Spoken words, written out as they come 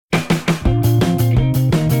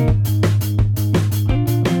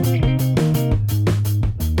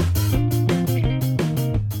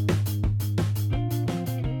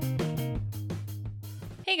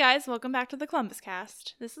guys, welcome back to the Columbus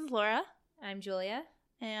Cast. This is Laura. I'm Julia.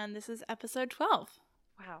 And this is episode 12.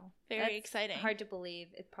 Wow. Very exciting. Hard to believe.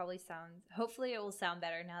 It probably sounds, hopefully it will sound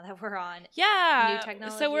better now that we're on. Yeah. New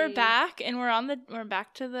technology. So we're back and we're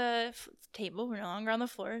back to the table. We're no longer on the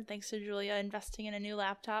floor. Thanks to Julia investing in a new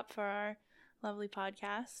laptop for our lovely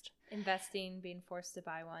podcast. Investing, being forced to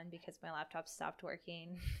buy one because my laptop stopped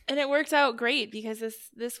working. And it worked out great because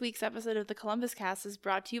this week's episode of the Columbus Cast is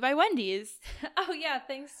brought to you by Wendy's. Oh yeah,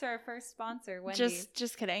 thanks to our first sponsor, Wendy's.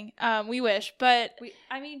 Just kidding. We wish, but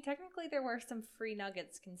technically there were some free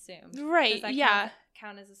nuggets consumed. Right, Does that yeah.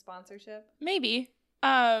 count as a sponsorship? Maybe.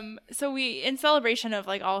 So we, in celebration of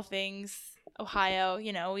like all things Ohio,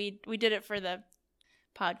 we did it for the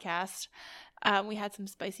podcast. We had some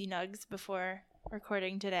spicy nugs before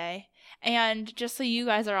recording today, and just so you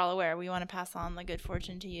guys are all aware, we want to pass on the good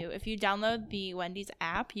fortune to you. If you download the Wendy's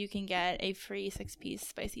app, you can get a free 6-piece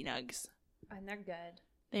spicy nugs, and they're good.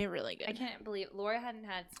 They're really good. I can't believe Laura hadn't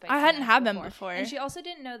had spicy I hadn't nugs had them before, and she also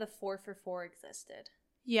didn't know the 4 for $4 existed.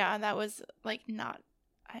 Yeah, that was like not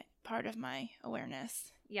part of my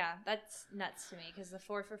awareness. Yeah, that's nuts to me because the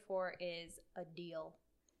 4 for $4 is a deal.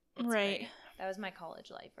 It's right great. That was my college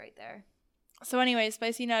life right there. So anyway,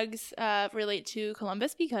 spicy nugs relate to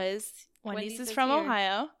Columbus because Wendy's is from here.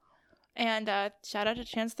 Ohio. And shout out to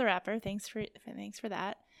Chance the Rapper. Thanks for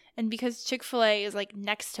that. And because Chick-fil-A is like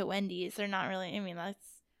next to Wendy's, they're not really, that's...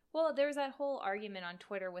 Well, there was that whole argument on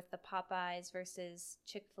Twitter with the Popeyes versus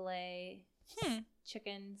Chick-fil-A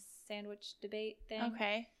chicken sandwich debate thing.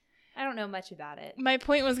 Okay. I don't know much about it. My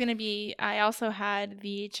point was going to be, I also had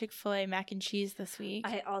the Chick-fil-A mac and cheese this week.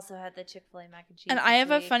 I also had the Chick-fil-A mac and cheese And I have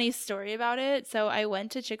a funny story about it. So I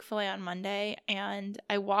went to Chick-fil-A on Monday, and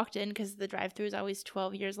I walked in because the drive-thru is always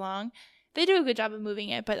 12 years long. They do a good job of moving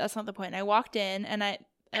it, but that's not the point. I walked in, and I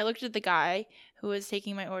looked at the guy who was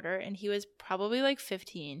taking my order, and he was probably like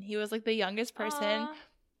 15. He was like the youngest person. Aww.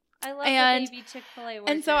 I love the baby Chick-fil-A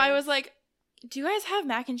workers. And so I was like, do you guys have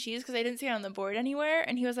mac and cheese? Because I didn't see it on the board anywhere.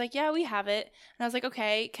 And he was like, yeah, we have it. And I was like,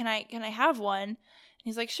 okay, can I have one? And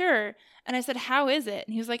he's like, sure. And I said, how is it?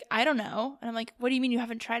 And he was like, I don't know. And I'm like, what do you mean you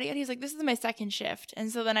haven't tried it yet? He's like, this is my second shift.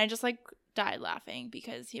 And so then I just like died laughing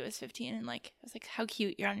because he was 15 and like, I was like, how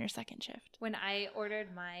cute, you're on your second shift. When I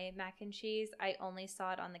ordered my mac and cheese, I only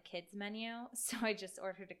saw it on the kids menu. So I just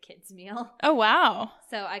ordered a kids meal. Oh, wow.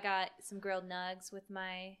 So I got some grilled nugs with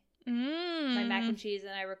my mac and cheese,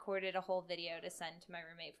 and I recorded a whole video to send to my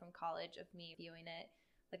roommate from college of me viewing it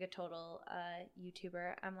like a total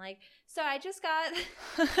YouTuber. I'm like, so I just got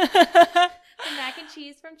the mac and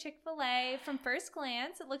cheese from Chick-fil-A from first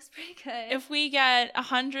glance. It looks pretty good. If we get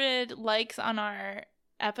 100 likes on our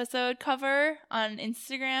episode cover on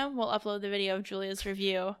Instagram, we'll upload the video of Julia's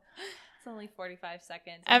review. It's only 45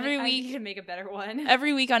 seconds. Every week, I need to make a better one.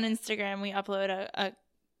 Every week on Instagram, we upload a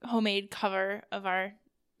homemade cover of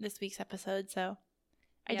this week's episode, so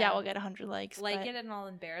I doubt we'll get 100 likes. Like it, and I'll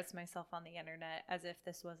embarrass myself on the internet as if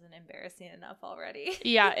this wasn't embarrassing enough already.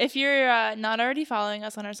 Yeah, if you're not already following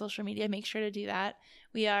us on our social media, make sure to do that.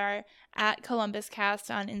 We are at Columbus Cast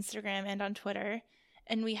on Instagram and on Twitter,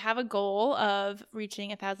 and we have a goal of reaching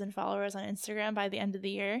 1,000 followers on Instagram by the end of the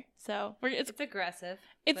year. So it's aggressive.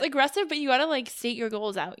 It's aggressive, but you gotta like state your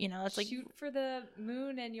goals out. It's like shoot for the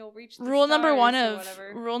moon and you'll reach the rule number one of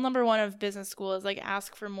of business school is like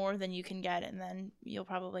ask for more than you can get, and then you'll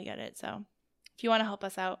probably get it. So if you want to help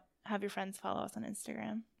us out, have your friends follow us on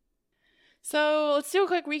Instagram. So let's do a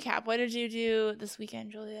quick recap. What did you do this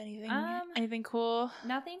weekend, Julia? Anything cool?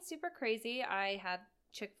 Nothing super crazy. I had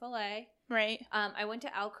Chick-fil-A. Right. I went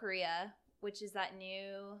to Al Korea, which is that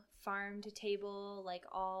new farm to table, like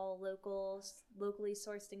all locally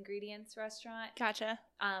sourced ingredients restaurant. Gotcha.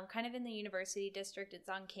 Kind of in the University District. It's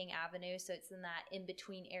on King Avenue, so it's in that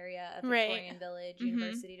in-between area of Victorian Village,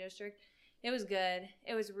 University District. It was good.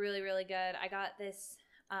 It was really, really good. I got this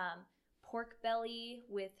pork belly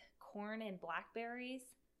with corn and blackberries.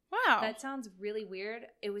 Wow. That sounds really weird.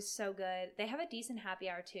 It was so good. They have a decent happy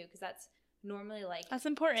hour, too, because that's normally like that's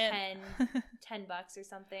important. $10 or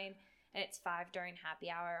something, and it's $5 during happy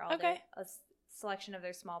hour. A selection of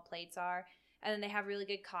their small plates are, and then they have really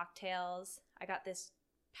good cocktails. I got this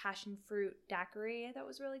passion fruit daiquiri that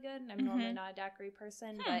was really good, and I'm normally not a daiquiri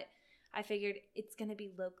person, but I figured it's gonna be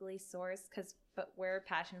locally sourced but where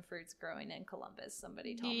passion fruit's growing in Columbus,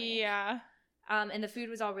 somebody told me. Yeah. And the food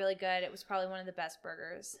was all really good. It was probably one of the best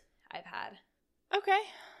burgers I've had. Okay.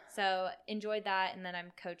 So enjoyed that, and then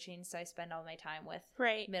I'm coaching, so I spend all my time with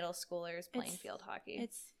middle schoolers playing field hockey.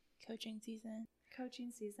 It's coaching season.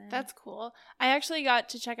 That's cool. I actually got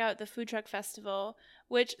to check out the food truck festival,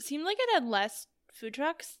 which seemed like it had less food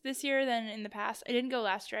trucks this year than in the past. I didn't go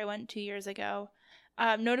last year. I went 2 years ago.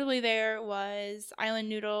 Notably, there was Island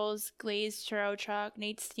Noodles, Glazed Churro Truck,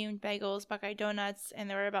 Nate's Steamed Bagels, Buckeye Donuts, and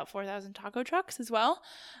there were about 4,000 taco trucks as well.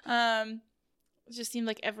 It just seemed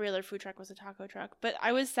like every other food truck was a taco truck. But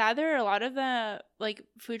I was sad there are a lot of the like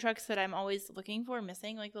food trucks that I'm always looking for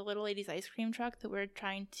missing. Like the Little Lady's ice cream truck that we're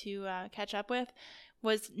trying to catch up with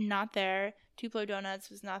was not there. Tupelo Donuts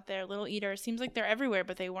was not there. Little Eater seems like they're everywhere,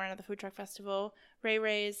 but they weren't at the food truck festival. Ray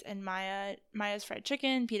Ray's and Maya's Fried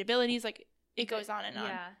Chicken, Pete Abilities, like it goes on and on.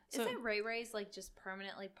 Yeah. So, isn't Ray Ray's like just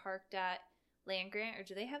permanently parked at Land Grant, or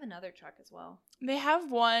do they have another truck as well? they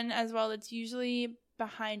have one as well that's usually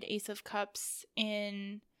behind Ace of Cups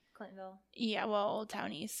in Clintonville. Yeah, well, Old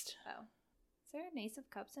Town East. Oh. Is there an Ace of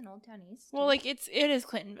Cups in Old Town East? Well, like it is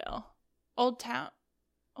Clintonville. Old Town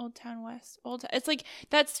West. It's like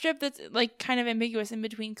that strip that's like kind of ambiguous in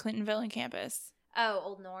between Clintonville and campus. Oh,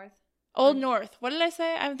 Old North. Old North. What did I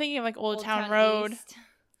say? I'm thinking of like Old Town Road. East.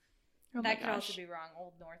 Oh that could also be wrong.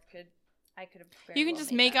 Old North I could have. You can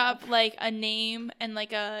just make up like a name and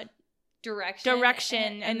like a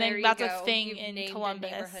direction, and then that's a thing in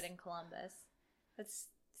Columbus. A neighborhood in Columbus. That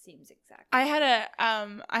seems exactly. I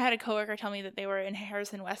had a coworker tell me that they were in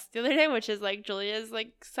Harrison West the other day, which is like Julia's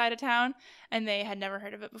like side of town, and they had never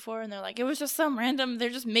heard of it before, and they're like, it was just some random. They're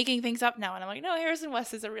just making things up now, and I'm like, no, Harrison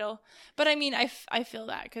West is a real. But I mean, I feel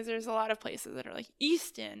that because there's a lot of places that are like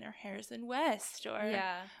Easton or Harrison West or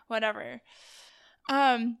whatever.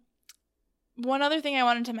 One other thing I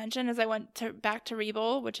wanted to mention is I went back to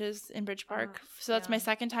Rebel, which is in Bridge Park. So that's my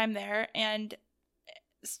second time there. And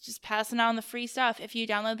it's just passing on the free stuff. If you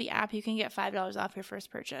download the app, you can get $5 off your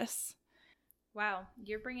first purchase. Wow.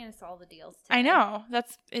 You're bringing us all the deals today. I know.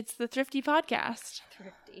 It's the Thrifty Podcast.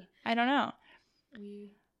 Thrifty. I don't know.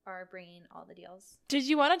 We are bringing all the deals. Did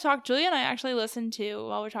you want to talk? Julia and I actually listened to,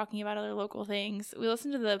 while we're talking about other local things, we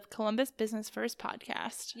listened to the Columbus Business First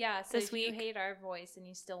podcast. Yeah, so this week. If you hate our voice and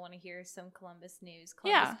you still want to hear some Columbus news,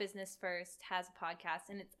 Columbus Business First has a podcast,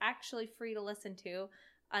 and it's actually free to listen to,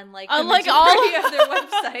 unlike the majority of their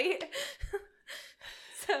website.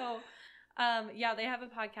 So, they have a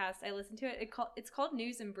podcast. I listened to it. It's called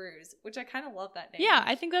News and Brews, which I kind of love that name. Yeah,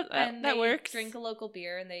 I think that works. Drink a local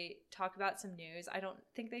beer and they talk about some news.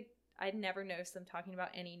 I never noticed them talking about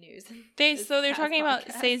any news. They're talking about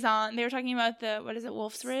Saison. They were talking about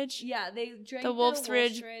Wolf's Ridge? Yeah, they drank the Wolf's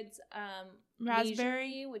Ridge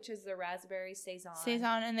raspberry, which is the raspberry Saison.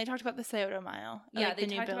 Saison, and they talked about the Scioto Mile. Yeah, they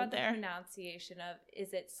talked about the pronunciation of,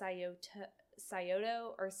 is it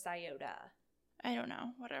Scioto or Scioto? I don't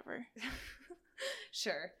know. Whatever.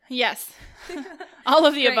 Sure. Yes. All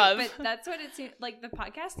of the above. But that's what it seemed like. The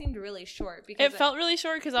podcast seemed really short because it felt really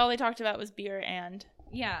short because all they talked about was beer and.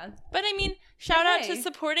 Yeah. But I mean, shout out to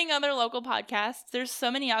supporting other local podcasts. There's so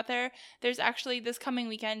many out there. There's actually this coming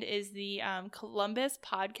weekend is the Columbus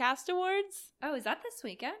Podcast Awards. Oh, is that this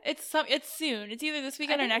weekend? It's soon. It's either this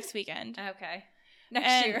weekend or next weekend. Okay.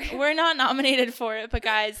 Next year. We're not nominated for it, but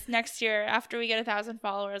guys, next year, after we get 1,000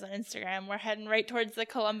 followers on Instagram, we're heading right towards the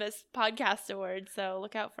Columbus Podcast Awards. So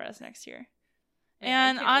look out for us next year.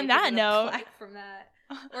 And on that note, from that,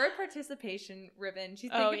 or a participation ribbon.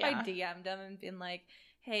 She's thinking if I DM'd them and been like,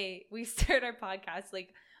 "Hey, we started our podcast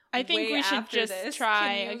like." I think we should just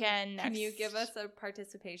try again next. Can you give us a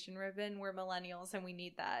participation ribbon? We're millennials and we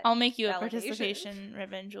need that. I'll make you a participation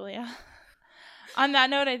ribbon, Julia. On that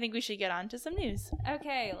note, I think we should get on to some news.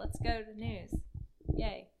 Okay, let's go to news.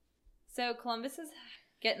 Yay. So Columbus is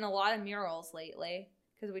getting a lot of murals lately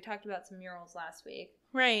because we talked about some murals last week.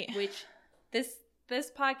 Right. Which this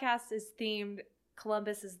podcast is themed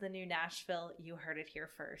Columbus is the new Nashville. You heard it here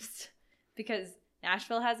first. Because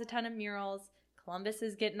Nashville has a ton of murals. Columbus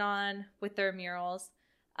is getting on with their murals.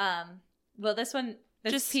 Well, this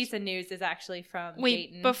piece of news is actually from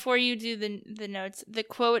Dayton. Before you do the notes, the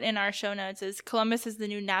quote in our show notes is, Columbus is the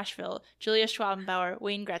new Nashville. Julia Schwabenbauer,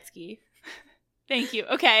 Wayne Gretzky. Thank you.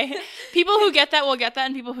 Okay. People who get that will get that,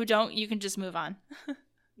 and people who don't, you can just move on.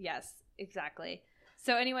 Yes, exactly.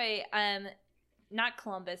 So anyway, not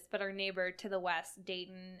Columbus, but our neighbor to the west,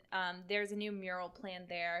 Dayton. There's a new mural planned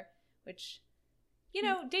there, which,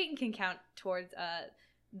 Dayton can count towards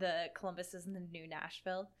the Columbus is the new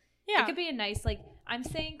Nashville. Yeah. It could be a nice, I'm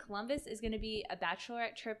saying Columbus is going to be a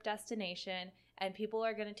bachelorette trip destination, and people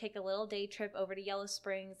are going to take a little day trip over to Yellow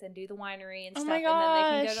Springs and do the winery and stuff, and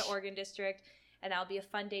then they can go to Oregon District, and that'll be a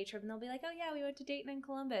fun day trip, and they'll be like, oh yeah, we went to Dayton and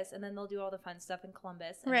Columbus, and then they'll do all the fun stuff in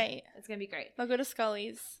Columbus. Right. It's going to be great. They'll go to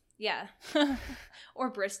Scully's. Yeah. Or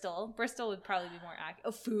Bristol. Bristol would probably be more accurate.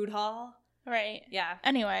 A food hall. Right. Yeah.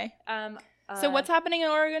 Anyway. So what's happening in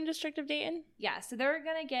Oregon District of Dayton? Yeah, so they're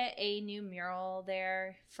going to get a new mural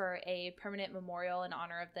there for a permanent memorial in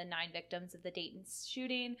honor of the 9 victims of the Dayton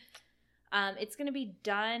shooting. It's going to be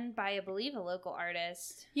done by, I believe, a local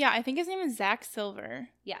artist. Yeah, I think his name is Zach Silver.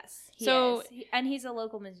 Yes, he is. And he's a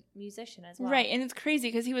local musician as well. Right, and it's crazy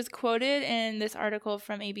because he was quoted in this article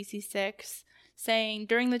from ABC6 saying,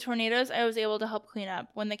 during the tornadoes, I was able to help clean up.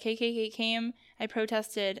 When the KKK came, I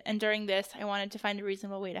protested, and during this, I wanted to find a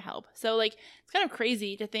reasonable way to help. So, like, it's kind of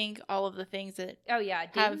crazy to think all of the things that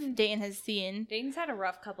Dayton has seen. Dayton's had a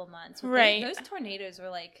rough couple months. Right. Those tornadoes were,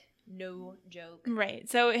 like, no joke. Right.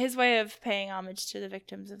 So his way of paying homage to the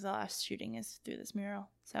victims of the last shooting is through this mural.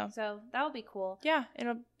 So that'll be cool. Yeah,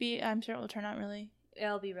 I'm sure it will turn out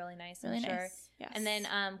it'll be really nice, really I'm sure. Nice. Yes. And then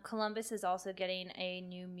Columbus is also getting a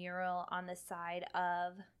new mural on the side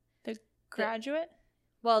of the Graduate.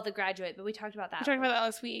 The Graduate, but we talked about that. We talked about that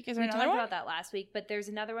last week. Is there another one? We talked about that last week, but there's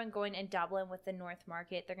another one going in Dublin with the North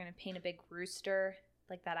Market. They're going to paint a big rooster,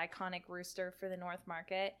 like that iconic rooster for the North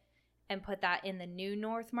Market, and put that in the new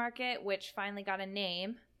North Market, which finally got a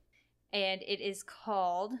name. And it is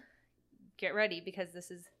called, get ready because this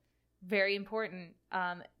is very important,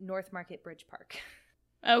 North Market Bridge Park.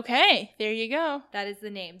 Okay, there you go. That is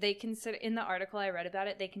the name. They consider, in the article I read about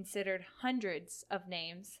it, they considered hundreds of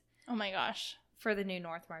names. Oh my gosh. For the new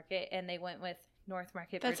North Market, and they went with North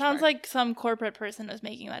Market Bridge Park. That sounds like some corporate person was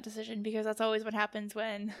making that decision, because that's always what happens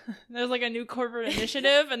when there's like a new corporate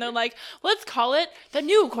initiative and they're like, let's call it the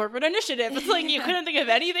new corporate initiative. It's like, you couldn't think of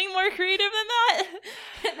anything more creative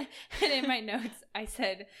than that. And in my notes, I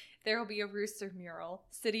said, there will be a rooster mural,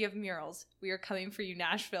 City of Murals. We are coming for you,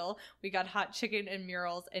 Nashville. We got hot chicken and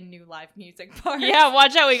murals and new live music bars. Yeah,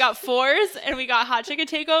 watch out. We got fours and we got hot chicken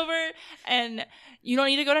takeover, and you don't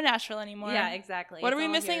need to go to Nashville anymore. Yeah, exactly. What are we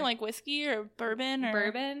missing? Here. Like whiskey or bourbon?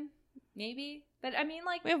 Bourbon, maybe. But I mean,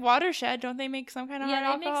 like, we have Watershed. Don't they make some kind of hard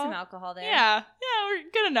alcohol? Yeah, they make some alcohol there. Yeah, we're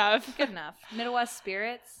good enough. Good enough. Midwest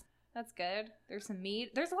Spirits. That's good. There's some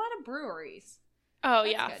meat. There's a lot of breweries. Oh,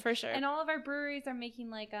 that's good. For sure. And all of our breweries are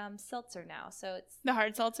making, like, seltzer now, so it's... The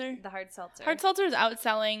hard seltzer? The hard seltzer. Hard seltzer is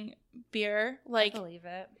outselling beer, like... I believe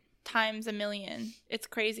it. Times a million. It's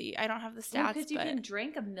crazy. I don't have the stats, because you can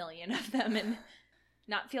drink a million of them and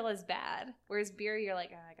not feel as bad. Whereas beer, you're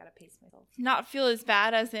like, I gotta pace myself. Not feel as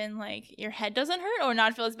bad as in, like, your head doesn't hurt? Or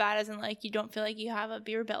not feel as bad as in, like, you don't feel like you have a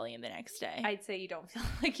beer belly the next day? I'd say you don't feel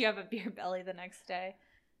like you have a beer belly the next day.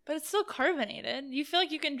 But it's still carbonated. You feel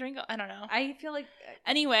like you can drink. I don't know. I feel like.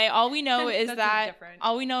 Anyway, all we know is that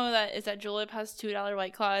Julep has $2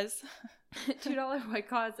 White Claws. $2 White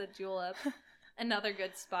Claws at Julep. Another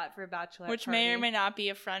good spot for a bachelorette Which party. may or may not be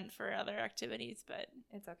a front for other activities, but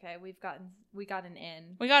it's okay. We got an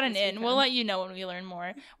in. We got an in. Weekend. We'll let you know when we learn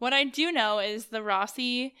more. What I do know is the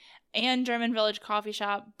Rossi and German Village Coffee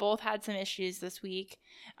Shop both had some issues this week.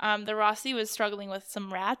 The Rossi was struggling with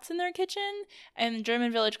some rats in their kitchen, and the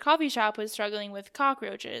German Village Coffee Shop was struggling with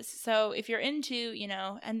cockroaches. So if you're into,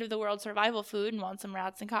 end of the world survival food and want some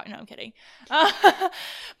rats and no, I'm kidding.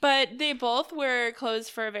 But they both were closed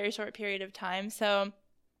for a very short period of time. So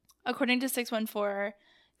according to 614,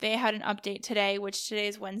 they had an update today, which today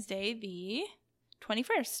is Wednesday, the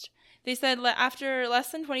 21st. They said after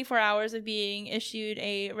less than 24 hours of being issued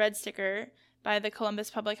a red sticker by the Columbus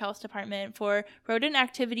Public Health Department for rodent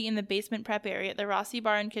activity in the basement prep area, the Rossi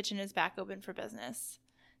Bar and Kitchen is back open for business.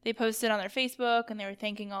 They posted on their Facebook, and they were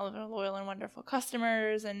thanking all of their loyal and wonderful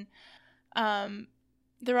customers. And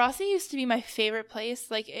the Rossi used to be my favorite place.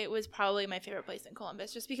 Like, it was probably my favorite place in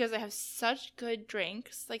Columbus, just because they have such good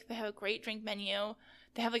drinks. Like, they have a great drink menu.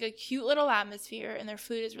 They have, like, a cute little atmosphere, and their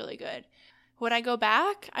food is really good. Would I go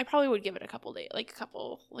back? I probably would give it a couple days, a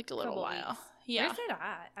little while. Weeks. Yeah. Where's it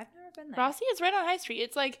at? I've never been there. Rossi is right on High Street.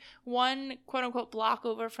 It's like one quote unquote block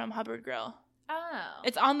over from Hubbard Grill. Oh.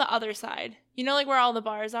 It's on the other side. You know, like where all the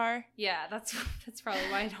bars are? Yeah, that's probably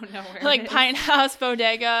why I don't know where. Like Pine House,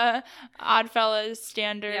 Bodega, Oddfellas,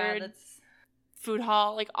 Standard, Food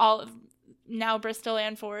Hall, like all now Bristol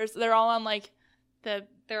and Fours. They're all on like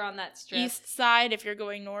they're on that strip. East side if you're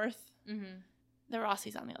going north. Mm-hmm. The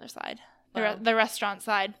Rossi's on the other side. The restaurant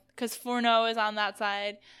side, because Forno is on that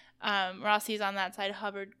side, Rossi's on that side,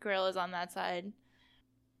 Hubbard Grill is on that side.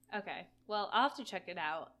 Okay, well, I'll have to check it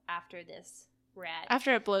out after this rat.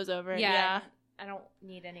 After it blows over, yeah. I don't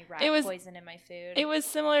need any rat poison in my food. It was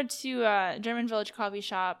similar to German Village Coffee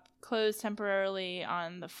Shop, closed temporarily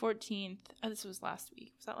on the 14th. Oh, this was last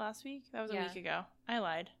week. Was that last week? That was a week ago. I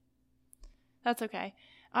lied. That's okay.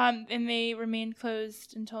 And they remain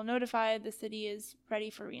closed until notified. The city is ready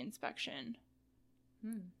for reinspection.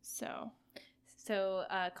 So So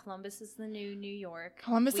Columbus is the new New York.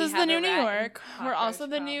 Columbus is the new New York. We're also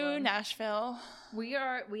the new Nashville. We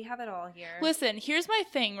have it all here. Listen, here's my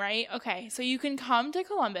thing, right? Okay, so you can come to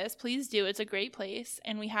Columbus. Please do. It's a great place.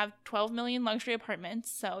 And we have 12 million luxury apartments,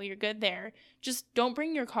 so you're good there. Just don't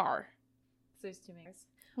bring your car. There's too many.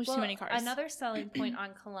 There's too many cars. Another selling point on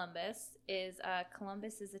Columbus is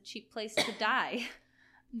Columbus is a cheap place to die.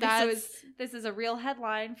 This is a real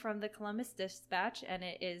headline from the Columbus Dispatch, and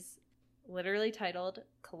it is literally titled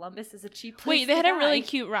 "Columbus is a cheap place." Wait, they had to a die. really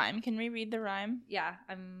cute rhyme. Can we read the rhyme? Yeah,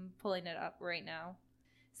 I'm pulling it up right now.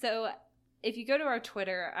 So, if you go to our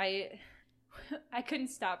Twitter, I couldn't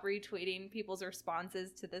stop retweeting people's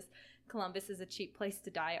responses to this "Columbus is a cheap place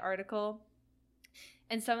to die" article.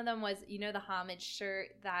 And some of them was, the homage shirt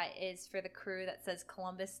that is for the crew that says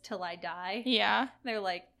 "Columbus till I die." Yeah. They're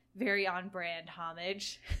like, very on brand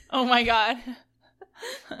homage. Oh my God.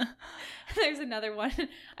 There's another one.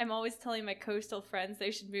 I'm always telling my coastal friends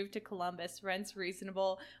they should move to Columbus. Rent's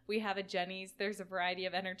reasonable. We have a Jenny's. There's a variety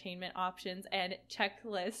of entertainment options. And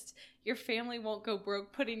checklist. Your family won't go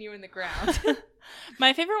broke putting you in the ground.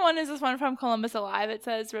 My favorite one is this one from Columbus Alive. It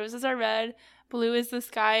says, roses are red, blue is the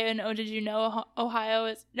sky, and oh, did you know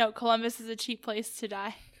Columbus is a cheap place to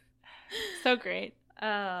die. So great.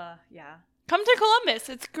 Yeah. Come to Columbus.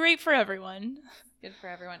 It's great for everyone. Good for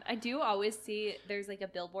everyone. I do always see there's like a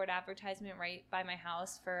billboard advertisement right by my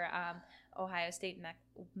house for Ohio State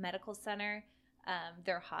Medical Center,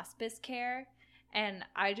 their hospice care. And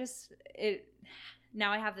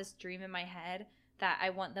now I have this dream in my head that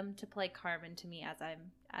I want them to play Carmen to me as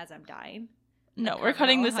I'm dying. No, like we're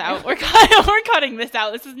cutting this Ohio. out. We're cutting this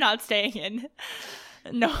out. This is not staying in.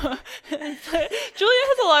 No. Julia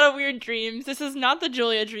has a lot of weird dreams. This is not the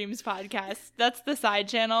Julia Dreams podcast. That's the side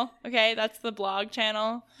channel, okay? That's the blog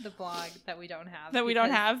channel. The blog that we don't have. That we don't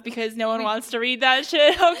have because no one wants to read that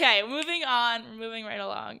shit. Okay, moving on. We're moving right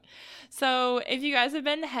along. So if you guys have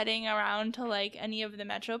been heading around to like any of the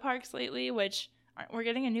metro parks lately, which we're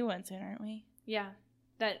getting a new one soon, aren't we? Yeah.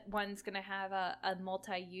 That one's going to have a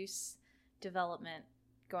multi-use development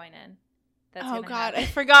going in. Oh God, I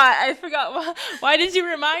forgot. Why did you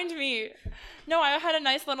remind me? No, I had a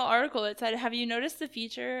nice little article that said, have you noticed the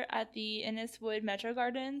feature at the Inniswood Metro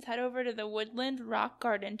Gardens? Head over to the Woodland Rock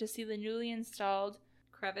Garden to see the newly installed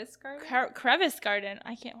Crevice Garden? Crevice Garden.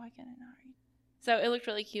 Why can't I not read? So it looked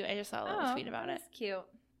really cute. I just saw a little tweet about it. That's cute.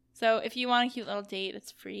 So if you want a cute little date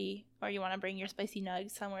that's free, or you want to bring your spicy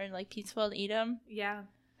nugs somewhere like peaceful to eat them. Yeah,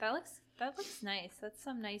 that looks nice. That's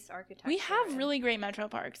some nice architecture. We have really great metro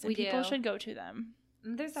parks, and people do. should go to them.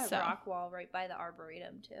 And there's that rock wall right by the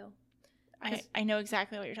Arboretum, too. I know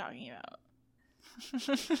exactly what you're talking about.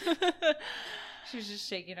 She's just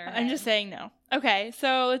shaking her head. I'm just saying no. Okay,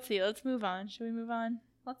 so let's see. Let's move on. Should we move on?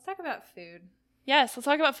 Let's talk about food. Yes, let's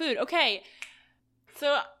talk about food. Okay,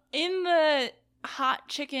 so in the hot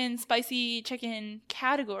chicken, spicy chicken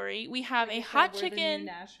category, we have a hot chicken.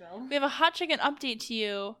 We have a hot chicken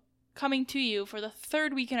update coming to you for the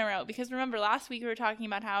third week in a row. Because remember, last week we were talking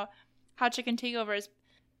about how Hot Chicken Takeover is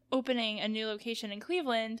opening a new location in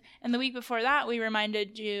Cleveland, and the week before that we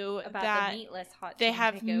reminded you about that the meatless hot chicken they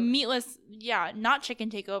have takeover. Meatless, not chicken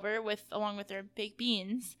takeover along with their baked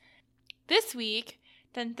beans. This week,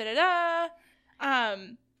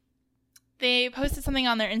 they posted something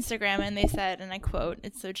on their Instagram and they said, and I quote,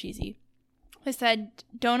 it's so cheesy. They said,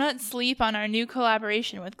 "Donuts sleep on our new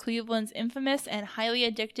collaboration with Cleveland's infamous and highly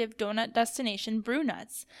addictive donut destination, Brew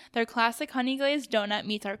Nuts. Their classic honey glazed donut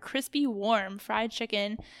meets our crispy, warm fried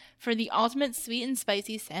chicken for the ultimate sweet and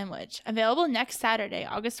spicy sandwich. Available next Saturday,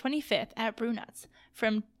 August 25th at Brew Nuts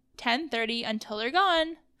from 10:30 until they're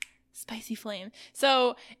gone. Spicy flame."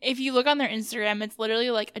 So if you look on their Instagram, it's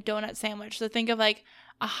literally like a donut sandwich. So think of like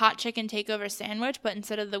a hot chicken takeover sandwich, but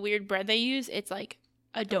instead of the weird bread they use, it's like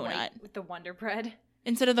a donut with the Wonder Bread.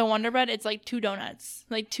 Instead of the Wonder Bread, it's like 2 donuts,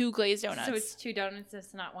 like 2 glazed donuts. So it's 2 donuts.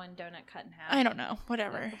 It's not 1 donut cut in half. I don't know.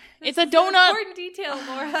 Whatever. This it's a is donut. An important detail,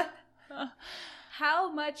 Laura.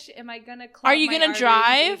 How much am I gonna? Are you gonna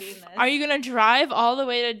drive? Are you gonna drive all the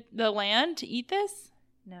way to the land to eat this?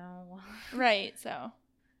 No. Right. So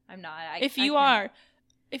I'm not. If you are,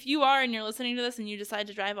 and you're listening to this, and you decide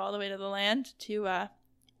to drive all the way to the land to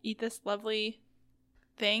eat this lovely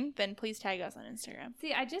thing, then please tag us on Instagram.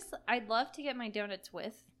 See, I'd love to get my donuts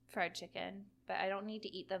with fried chicken, but I don't need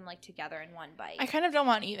to eat them like together in one bite. I kind of don't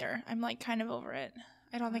want either. I'm like kind of over it.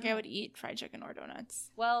 I don't think I would eat fried chicken or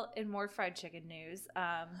donuts. Well, in more fried chicken news,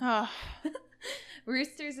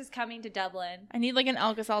 Roosters is coming to Dublin. I need like an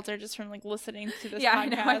Alka-Seltzer just from like listening to this podcast. I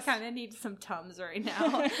know. I kind of need some Tums right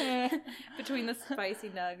now between the spicy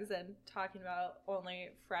nugs and talking about only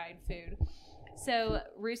fried food. So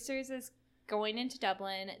Roosters is going into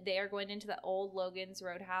Dublin. They are going into the old Logan's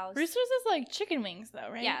Roadhouse. Roosters is like chicken wings, though,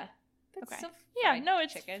 right? Yeah. Okay. Yeah, no,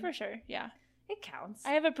 it's chicken. For sure. Yeah. It counts.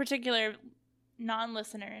 I have a particular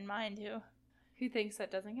non-listener in mind who thinks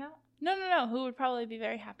that doesn't count. No. Who would probably be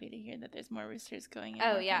very happy to hear that there's more Roosters going in.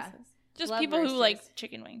 Oh yeah. Places. Just love people Roosters. Who like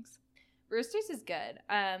chicken wings. Roosters is good.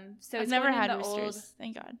 So I've it's never had the Roosters. Old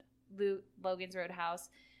Thank God. Logan's Roadhouse.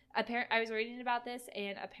 I was reading about this,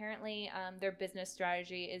 and apparently their business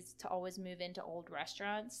strategy is to always move into old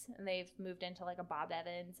restaurants, and they've moved into like a Bob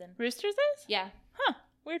Evans and Roosters is. Yeah. Huh.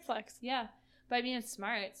 Weird flex. Yeah, but I mean it's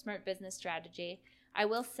smart business strategy. I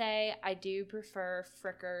will say I do prefer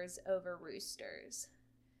Frickers over Roosters,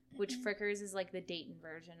 which Frickers is like the Dayton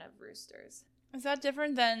version of Roosters. Is that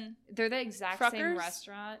different than? They're the exact Fruckers? Same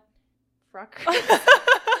restaurant. Fruckers.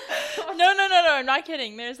 No. I'm not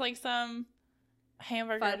kidding. There's like some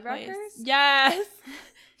hamburger place. Yes.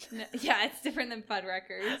 No, yeah, it's different than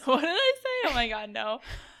Fuddruckers. What did I say? Oh my God, no.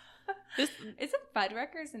 Isn't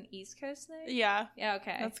Fuddruckers an East Coast thing? Yeah. Yeah.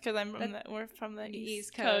 Okay. That's because we're from the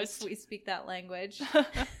East Coast. We speak that language.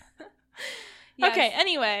 Yes. Okay.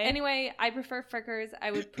 Anyway, I prefer Frickers.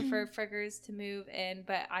 I would prefer Frickers to move in,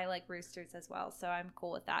 but I like Roosters as well, so I'm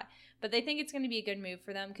cool with that. But they think it's going to be a good move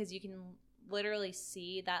for them because you can literally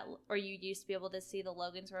see that, or you used to be able to see the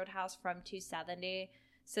Logan's Roadhouse from 270,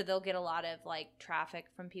 so they'll get a lot of like traffic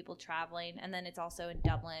from people traveling, and then it's also in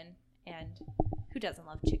Dublin, and who doesn't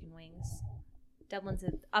love chicken wings? Dublin's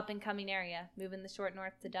an up-and-coming area, moving the short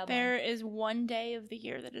north to Dublin. There is one day of the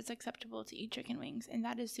year that is acceptable to eat chicken wings, and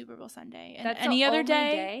that is Super Bowl Sunday. And that's any other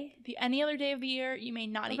day, any other day of the year, you may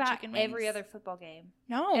not eat chicken wings. Every other football game.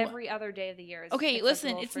 No. Every other day of the year is okay,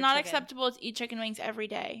 listen, it's not acceptable to eat chicken wings every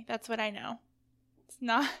day. That's what I know. It's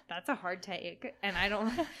not. That's a hard take, and I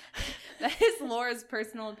don't. That is Laura's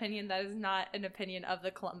personal opinion. That is not an opinion of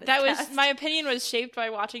the Columbus Cast. My opinion was shaped by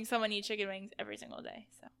watching someone eat chicken wings every single day,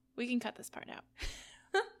 so. We can cut this part out.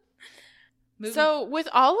 So with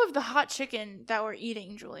all of the hot chicken that we're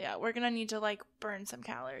eating, Julia, we're going to need to like burn some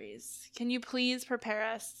calories. Can you please prepare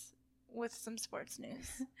us with some sports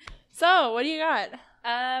news? So what do you got?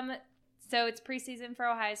 So it's preseason for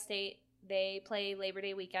Ohio State. They play Labor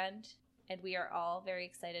Day weekend, and we are all very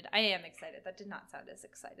excited. I am excited. That did not sound as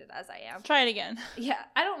excited as I am. Try it again. Yeah,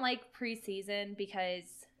 I don't like preseason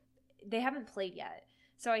because they haven't played yet.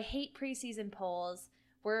 So I hate preseason polls.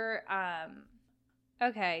 We're,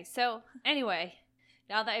 okay, so anyway,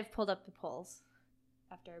 now that I've pulled up the polls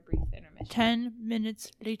after a brief intermission. 10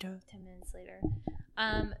 minutes later.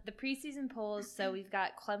 The preseason polls, so we've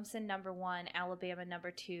got Clemson number 1, Alabama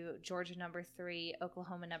number 2, Georgia number 3,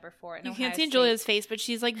 Oklahoma number 4, and you Ohio can't see State. Julia's face, but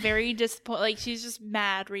she's like very disappointed, like she's just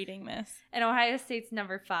mad reading this. And Ohio State's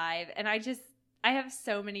number 5, and I have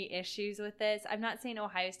so many issues with this. I'm not saying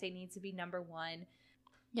Ohio State needs to be number 1.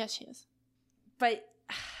 Yes, she is. But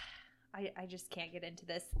I just can't get into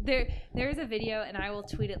this. There's a video, and I will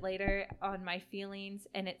tweet it later on my feelings,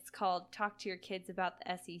 and it's called Talk to Your Kids About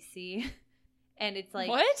the SEC. And it's like...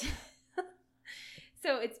 What?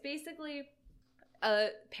 So it's basically a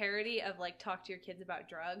parody of like Talk to Your Kids About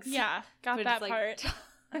Drugs. Yeah, got that part.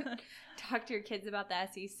 Talk to your kids about the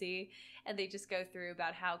SEC, and they just go through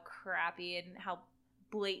about how crappy and how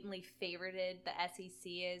blatantly favorited the SEC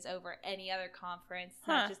is over any other conference. It's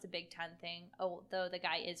not just a Big Ten thing, although the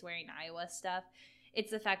guy is wearing Iowa stuff.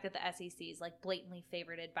 It's the fact that the SEC is like blatantly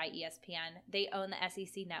favorited by ESPN. They own the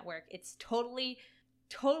SEC network. It's totally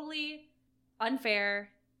unfair,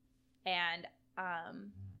 and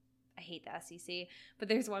I hate the SEC. But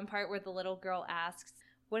there's one part where the little girl asks,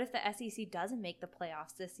 what if the SEC doesn't make the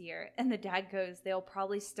playoffs this year? And the dad goes, they'll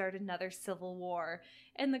probably start another civil war.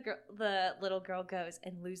 And the little girl goes,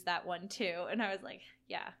 and lose that one too. And I was like,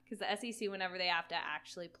 yeah, because the SEC, whenever they have to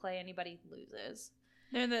actually play anybody, loses.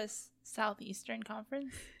 They're the Southeastern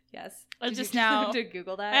Conference? Yes. Did you have to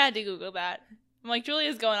Google that? I had to Google that. I'm like,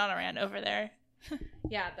 Julia's going on a rant over there.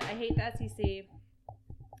 Yeah, but I hate the SEC.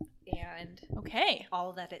 And okay,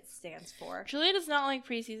 all that it stands for. Julia does not like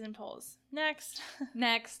preseason polls. Next,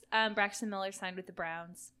 Braxton Miller signed with the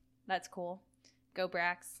Browns. That's cool. Go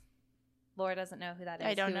Brax. Laura doesn't know who that is.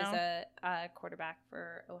 I don't know. He was a quarterback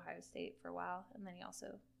for Ohio State for a while, and then he also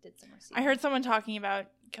did some receiving. I heard someone talking about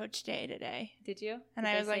Coach Day today. Did you? And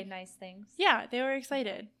I was like, nice things. Yeah, they were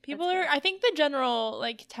excited. People are. I think the general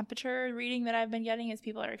like temperature reading that I've been getting is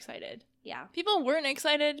people are excited. Yeah, people weren't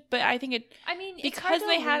excited, but I think because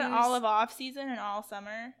they had all of off season and all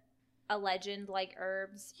summer. A legend like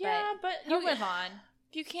Herbs. Yeah, but he'll live on.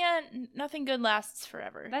 You can't. Nothing good lasts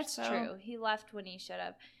forever. That's true. He left when he should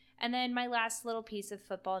have. And then my last little piece of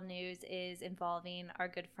football news is involving our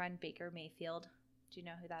good friend Baker Mayfield. Do you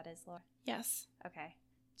know who that is, Laura? Yes. Okay.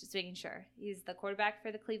 Just making sure. He's the quarterback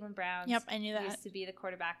for the Cleveland Browns. Yep, I knew that. He used to be the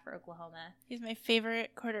quarterback for Oklahoma. He's my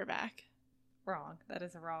favorite quarterback. Wrong. That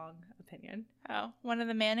is a wrong opinion. Oh, one of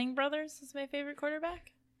the Manning brothers is my favorite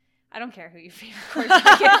quarterback? I don't care who your favorite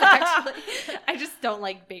quarterback is, actually. I just don't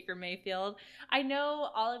like Baker Mayfield. I know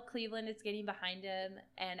all of Cleveland is getting behind him,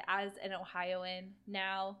 and as an Ohioan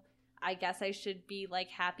now, I guess I should be, like,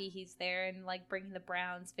 happy he's there and, like, bringing the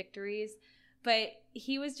Browns victories. But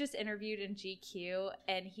he was just interviewed in GQ,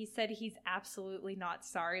 and he said he's absolutely not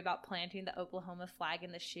sorry about planting the Oklahoma flag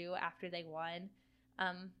in the shoe after they won.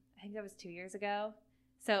 I think that was 2 years ago.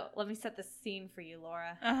 So let me set the scene for you,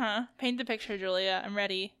 Laura. Paint the picture, Julia. I'm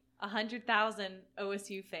ready. 100,000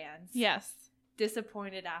 OSU fans. Yes.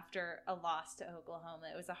 Disappointed after a loss to Oklahoma.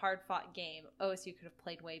 It was a hard-fought game. OSU could have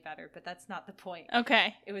played way better, but that's not the point.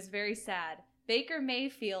 Okay. It was very sad. Baker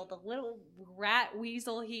Mayfield, the little rat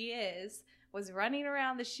weasel he is, was running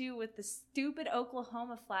around the shoe with the stupid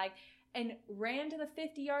Oklahoma flag and ran to the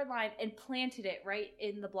 50-yard line and planted it right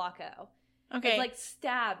in the block O. Okay. It's like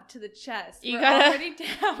stabbed to the chest. We're already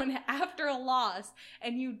down after a loss,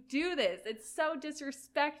 and you do this. It's so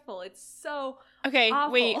disrespectful. It's so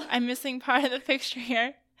awful. Wait. I'm missing part of the picture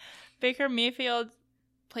here. Baker Mayfield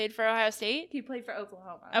played for Ohio State? He played for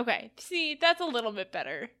Oklahoma. Okay. See, that's a little bit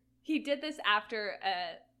better. He did this after,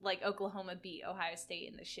 Oklahoma beat Ohio State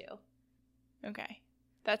in the shoe. Okay.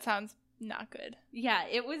 That sounds not good. Yeah,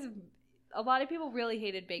 it was... A lot of people really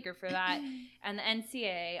hated Baker for that, and the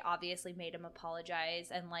NCAA obviously made him apologize,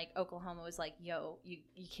 and, like, Oklahoma was like, yo, you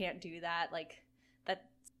can't do that, like, that's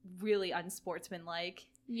really unsportsmanlike.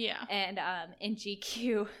 Yeah. And in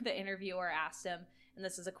GQ, the interviewer asked him, and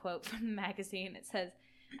this is a quote from the magazine, it says,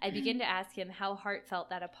 I begin to ask him how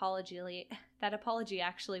heartfelt that apology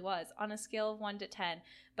actually was, on a scale of 1 to 10,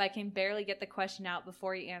 but I can barely get the question out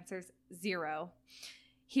before he answers 0.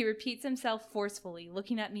 He repeats himself forcefully,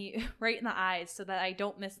 looking at me right in the eyes so that I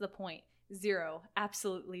don't miss the point. 0.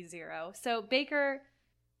 Absolutely 0. So, Baker,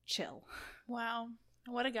 chill. Wow.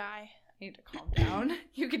 What a guy. I need to calm down.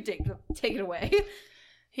 You can take it away.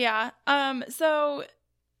 Yeah. So,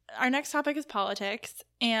 our next topic is politics,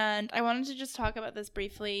 and I wanted to just talk about this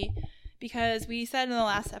briefly because we said in the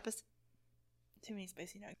last episode... Too many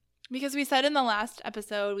spicy nuggets. Because we said in the last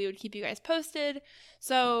episode we would keep you guys posted.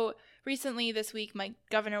 So recently this week,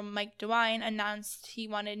 Governor Mike DeWine announced he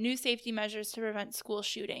wanted new safety measures to prevent school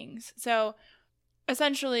shootings. So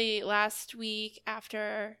essentially last week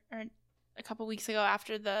or a couple weeks ago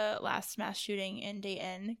after the last mass shooting in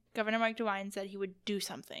Dayton, Governor Mike DeWine said he would do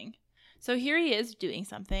something. So here he is doing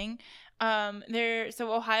something.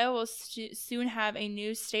 So Ohio will soon have a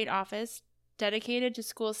new state office dedicated to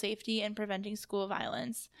school safety and preventing school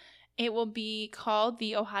violence. It will be called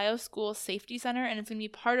the Ohio School Safety Center, and it's going to be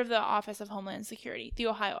part of the Office of Homeland Security, the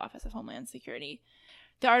Ohio Office of Homeland Security.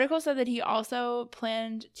 The article said that he also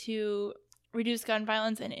planned to reduce gun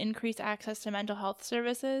violence and increase access to mental health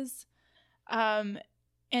services. And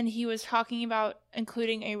he was talking about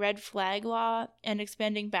including a red flag law and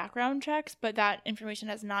expanding background checks, but that information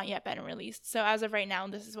has not yet been released. So as of right now,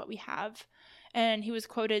 this is what we have. And he was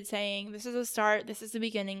quoted saying, "This is a start, this is the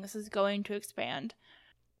beginning, this is going to expand."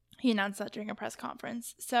 He announced that during a press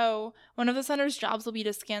conference. So one of the center's jobs will be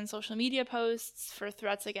to scan social media posts for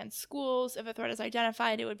threats against schools. If a threat is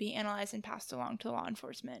identified, it would be analyzed and passed along to law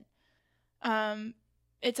enforcement.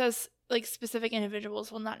 It says, like, specific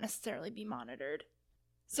individuals will not necessarily be monitored.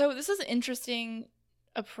 So this is an interesting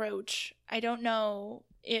approach. I don't know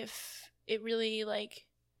if it really,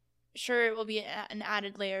 sure, it will be an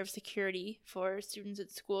added layer of security for students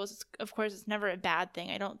at schools. Of course, it's never a bad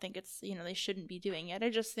thing. I don't think it's, they shouldn't be doing it. I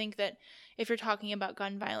just think that if you're talking about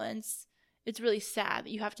gun violence, it's really sad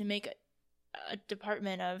that you have to make a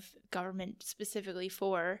department of government specifically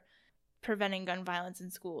for preventing gun violence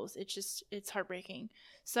in schools. It's heartbreaking.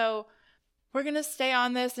 So we're going to stay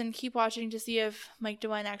on this and keep watching to see if Mike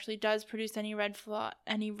DeWine actually does produce any red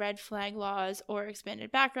flag laws or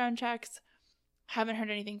expanded background checks. Haven't heard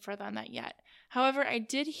anything further on that yet. However, I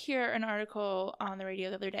did hear an article on the radio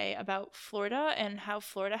the other day about Florida and how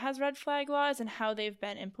Florida has red flag laws and how they've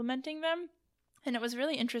been implementing them. And it was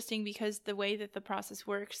really interesting because the way that the process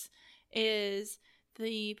works is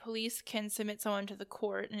the police can submit someone to the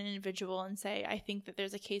court, an individual, and say, I think that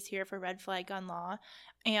there's a case here for red flag gun law.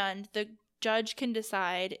 And the judge can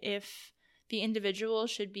decide if the individual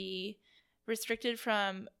should be restricted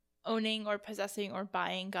from owning or possessing or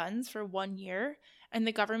buying guns for 1 year. And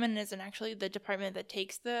the government isn't actually the department that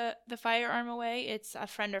takes the firearm away. It's a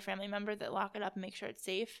friend or family member that lock it up and make sure it's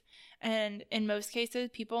safe. And in most cases,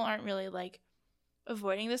 people aren't really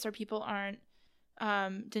avoiding this, or people aren't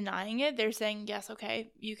denying it. They're saying, yes,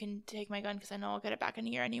 okay, you can take my gun because I know I'll get it back in a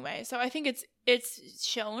year anyway. So I think it's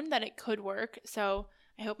shown that it could work. So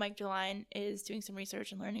I hope Mike DeWine is doing some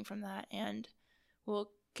research and learning from that and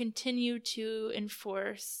will continue to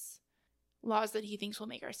enforce laws that he thinks will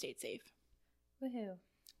make our state safe. Woohoo.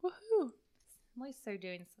 Woohoo. At least they're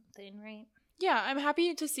doing something, right? Yeah, I'm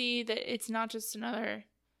happy to see that it's not just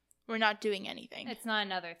we're not doing anything. It's not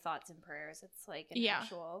another thoughts and prayers. It's like an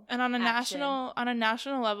actual and on a action.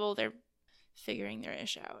 national level, they're figuring their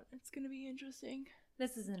ish out. It's going to be interesting.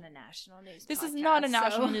 This isn't a national news podcast. This is not a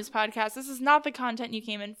national news podcast. This is not the content you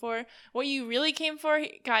came in for. What you really came for,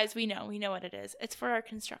 guys, we know what it is. It's for our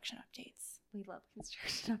construction updates. We love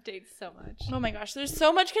construction updates so much. Oh my gosh, there's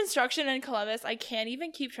so much construction in Columbus. I can't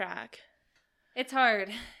even keep track. It's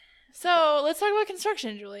hard. So let's talk about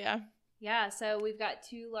construction, Julia. Yeah, so we've got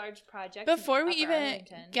 2 large projects. Before we even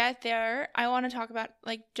get there, I want to talk about,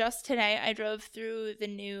 like, just today I drove through the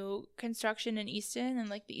new construction in Easton and,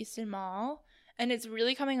 like, the Easton Mall, and it's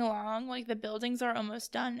really coming along. Like, the buildings are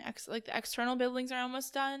almost done. The external buildings are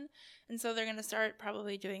almost done, and so they're going to start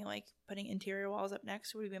probably doing, like, putting interior walls up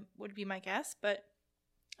next would be my guess, but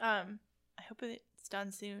I hope it's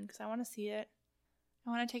done soon because I want to see it. I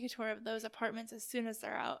want to take a tour of those apartments as soon as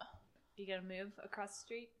they're out. You gonna move across the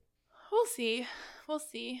street? We'll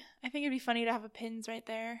see. I think it'd be funny to have a Pins right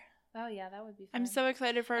there. Oh yeah, that would be fun. I'm so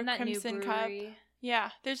excited for a Crimson Cup. Yeah,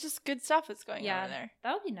 there's just good stuff that's going over there.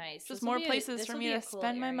 That would be nice. Just more places for me to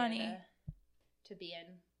spend my money. To be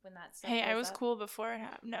in when that stuff Hey, I was cool before it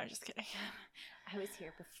happened. No, just kidding. I was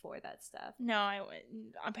here before that stuff. No,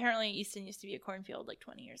 apparently Easton used to be a cornfield like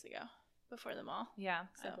 20 years ago. Before the mall. Yeah,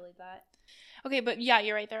 so. I believe that. Okay, but yeah,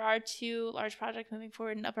 you're right. There are 2 large projects moving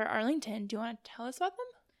forward in Upper Arlington. Do you want to tell us about them?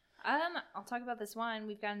 I'll talk about this one.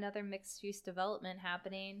 We've got another mixed-use development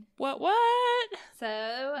happening. What?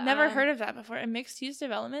 So never heard of that before. A mixed-use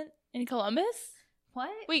development in Columbus? What?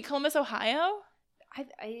 Wait, Columbus, Ohio?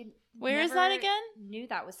 I Where is that again? Knew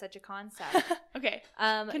that was such a concept. Okay.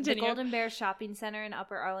 Continue. The Golden Bear Shopping Center in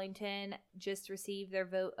Upper Arlington just received their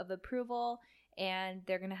vote of approval. And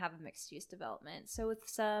they're going to have a mixed-use development. So with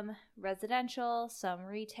some residential, some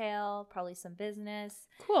retail, probably some business.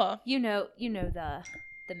 Cool. You know the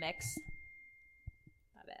mix.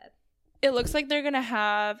 Not bad. It looks like they're going to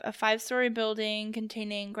have a 5-story building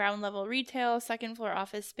containing ground-level retail, second-floor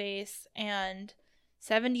office space, and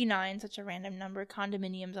 79, such a random number,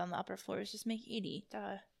 condominiums on the upper floors. Just make 80.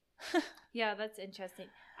 Duh. Yeah, that's interesting.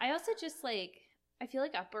 I also just, I feel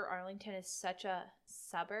like Upper Arlington is such a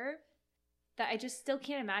suburb that I just still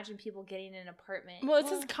can't imagine people getting an apartment. Well, it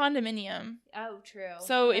says condominium. Oh, true.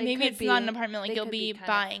 So maybe it's not an apartment. Like, you'll be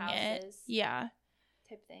buying it. Yeah.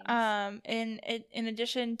 Type things. In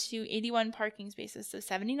addition to 81 parking spaces, so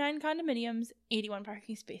 79 condominiums, 81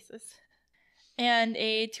 parking spaces, and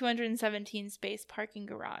a 217 space parking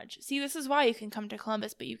garage. See, this is why you can come to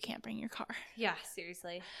Columbus, but you can't bring your car. Yeah,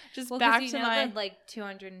 seriously. Just back to that,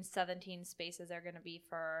 217 spaces are going to be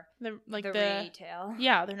the retail.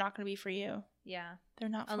 Yeah, they're not going to be for you. Yeah, they're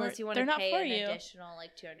not. Unless you want to pay an additional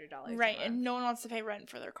 $200. Right, and no one wants to pay rent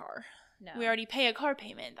for their car. No, we already pay a car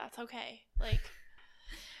payment. That's okay. For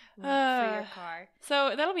your car.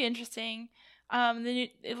 So that'll be interesting.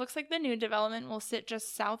 It looks like the new development will sit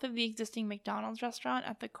just south of the existing McDonald's restaurant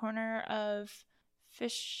at the corner of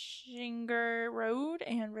Fishinger Road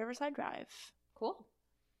and Riverside Drive. Cool.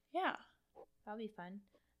 Yeah. That'll be fun.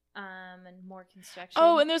 And more construction.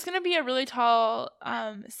 Oh, and there's going to be a really tall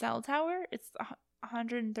cell tower. It's a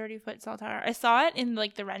 130-foot cell tower. I saw it in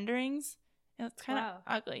the renderings. It's kind of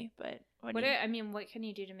ugly, but what can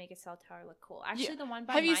you do to make a cell tower look cool? Actually, the one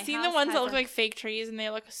by have you seen the ones that look like fake trees and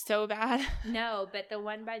they look so bad? No, but the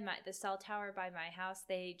one the cell tower by my house,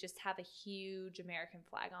 they just have a huge American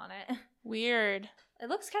flag on it. Weird. It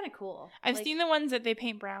looks kind of cool. I've seen the ones that they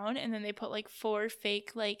paint brown and then they put 4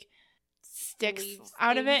 fake sticks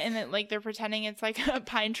out of it, and then they're pretending it's a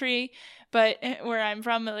pine tree, but where I'm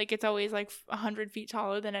from, it's always 100 feet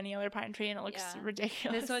taller than any other pine tree, and it looks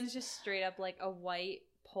ridiculous. This one's just straight up a white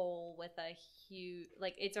pole with a huge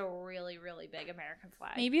it's a really, really big American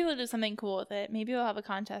flag. Maybe they'll do something cool with it. Maybe they'll have a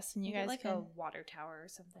contest and you guys can a water tower or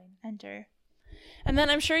something enter. And then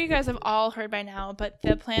I'm sure you guys have all heard by now, but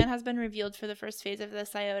the plan has been revealed for the first phase of the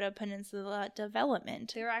Scioto Peninsula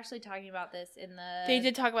development. They were actually talking about this in the... They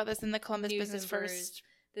did talk about this in the Columbus Business First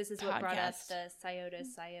This is podcast. What brought up the Scioto.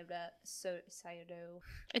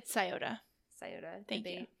 It's Scioto. Thank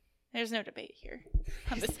debate. You. There's no debate here.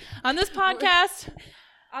 On this podcast...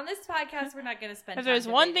 On this podcast, we're not going to spend if there's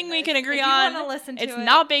one thing we can agree on, it's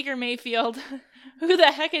not Baker Mayfield. Who the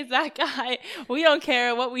heck is that guy? We don't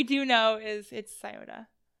care. What we do know is it's Scioto.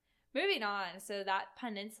 Moving on. So that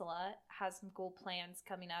peninsula has some cool plans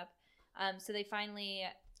coming up. So they finally...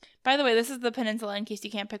 By the way, this is the peninsula in case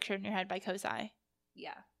you can't picture it in your head by Kosai.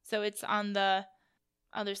 Yeah. So it's on the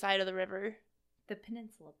other side of the river. The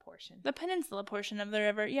peninsula portion. The peninsula portion of the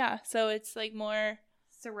river, yeah. So it's like more...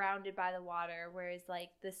 surrounded by the water, whereas like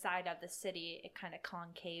the side of the city, it kind of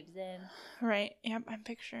concaves in. Right. Yep, I'm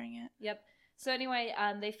picturing it. Yep. So anyway,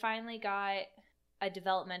 they finally got a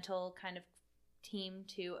developmental kind of team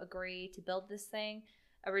to agree to build this thing.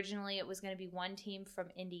 Originally, it was going to be one team from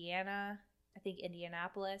Indiana, I think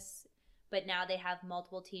Indianapolis, but now they have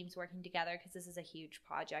multiple teams working together because this is a huge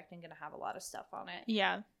project and going to have a lot of stuff on it.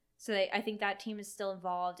 Yeah. So I think that team is still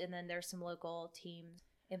involved, and then there's some local teams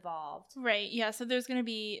involved. Right. Yeah. So there's going to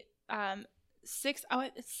be 6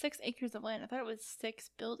 acres of land. I thought it was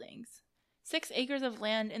 6 buildings. 6 acres of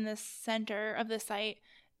land in the center of the site.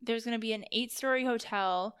 There's going to be an 8-story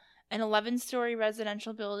hotel, an 11-story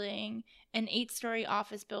residential building, an 8-story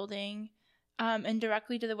office building, and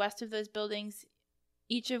directly to the west of those buildings,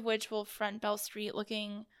 each of which will front Bell Street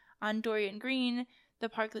looking on Dorian Green, the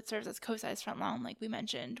park that serves as Kosai's front lawn, like we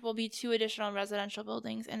mentioned, will be 2 additional residential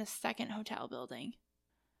buildings and a second hotel building.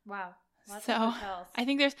 Wow. Lots so of hotels.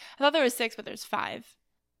 I thought there was 6, but there's 5.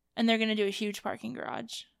 And they're going to do a huge parking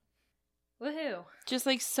garage. Woohoo. Just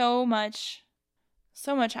like so much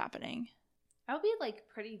happening. That would be like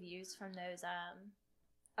pretty views from those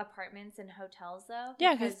apartments and hotels though.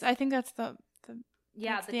 Yeah, because I think that's the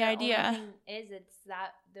yeah, but the idea. Only thing is it's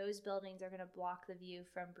that those buildings are going to block the view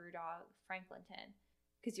from Brewdog Franklinton,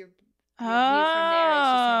 because your view from there is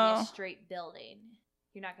just going to be a straight building.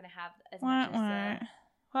 You're not going to have as much as the...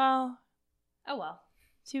 Well. Oh well.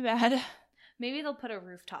 Too bad. Maybe they'll put a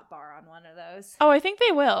rooftop bar on one of those. Oh, I think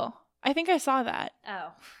they will. I think I saw that.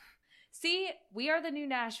 Oh. See, we are the new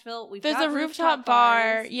Nashville. There's a rooftop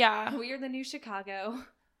bar. Yeah. We are the new Chicago.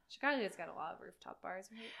 Chicago's got a lot of rooftop bars,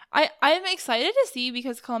 right? I'm excited to see,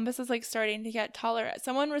 because Columbus is like starting to get taller.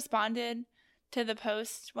 Someone responded to the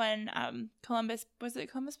post when Columbus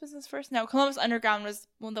Business First? No, Columbus Underground was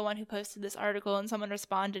the one who posted this article, and someone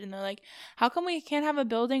responded and they're like, how come we can't have a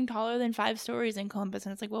building taller than 5 stories in Columbus?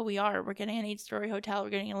 And it's like, well, we are. We're getting an 8-story hotel. We're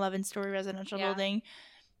getting an 11-story residential building.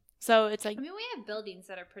 So it's like... I mean, we have buildings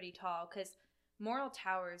that are pretty tall, because Morrill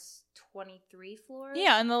Tower's 23 floors.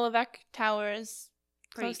 Yeah, and the Levesque Tower is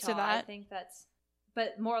pretty close tall. to that. I think that's...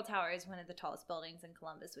 But Morrill Tower is one of the tallest buildings in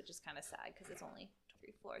Columbus, which is kind of sad, because it's only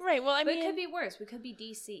 3 floors. Right, well, I mean... But it could be worse. We could be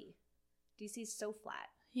D.C. DC's so flat.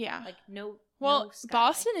 Yeah. Like, no sky.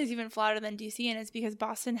 Boston is even flatter than D.C., and it's because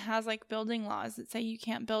Boston has, like, building laws that say you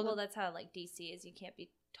can't build... Well, that's how, like, D.C. is. You can't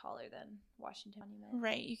be taller than Washington Monument.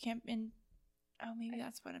 Right, you can't... Oh, maybe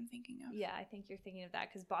that's what I'm thinking of. Yeah, I think you're thinking of that,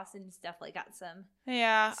 because Boston's definitely got some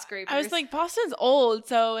scrapers. I was like, Boston's old,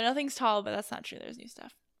 so nothing's tall, but that's not true. There's new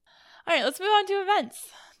stuff. All right, let's move on to events.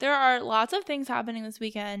 There are lots of things happening this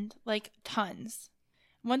weekend, like tons.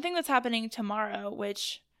 One thing that's happening tomorrow,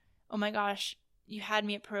 which, oh my gosh, you had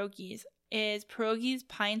me at Pierogies, is Pierogies,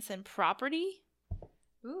 Pints, and Property.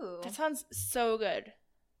 Ooh. That sounds so good.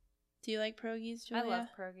 Do you like pierogies, Julia? I love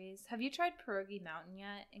pierogies. Have you tried Pierogi Mountain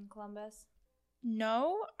yet in Columbus?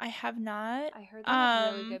 No, I have not. I heard they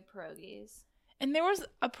have really good pierogies. And there was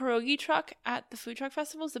a pierogi truck at the food truck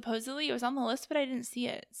festival, supposedly. It was on the list, but I didn't see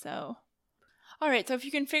it, so. All right, so if you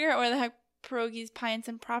can figure out where the heck Pierogies, Pints,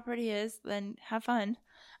 and Property is, then have fun.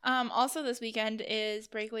 Also this weekend is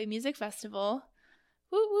Breakaway Music Festival.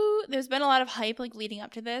 Woo woo! There's been a lot of hype like leading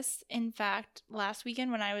up to this. In fact, last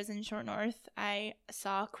weekend when I was in Short North, I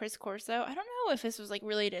saw Chris Corso. I don't know if this was like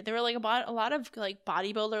related. There were like a lot of like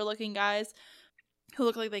bodybuilder looking guys who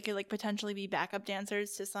looked like they could like potentially be backup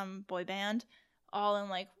dancers to some boy band, all in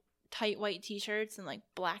like tight white t-shirts and like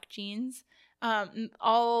black jeans.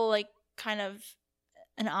 All like kind of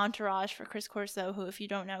an entourage for Chris Corso, who, if you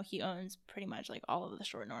don't know, he owns pretty much like all of the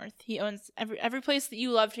Short North. He owns every place that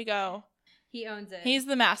you love to go. He owns it. He's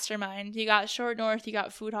the mastermind. You got Short North, you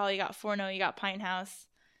got Food Hall, you got Forno, you got Pine House.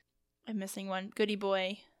 I'm missing one. Goody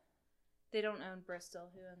Boy. They don't own Bristol.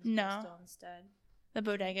 Who owns Bristol instead? The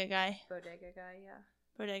Bodega guy. Bodega guy, yeah.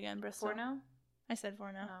 Bodega in Bristol. Forno? I said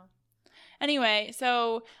Forno. Oh. Anyway,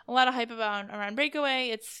 so a lot of hype around Breakaway.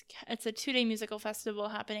 It's a 2-day musical festival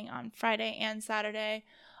happening on Friday and Saturday.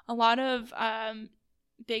 A lot of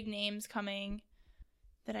big names coming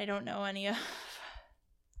that I don't know any of.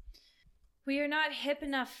 We are not hip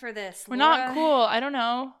enough for this. We're not cool. I don't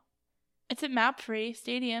know. It's at MapFree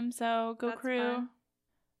Stadium, so go That's Crew.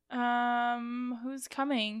 Who's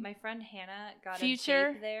coming? My friend Hannah got Future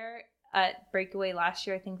a vape there at Breakaway last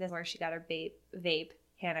year. I think that's where she got her vape.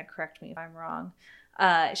 Hannah, correct me if I'm wrong.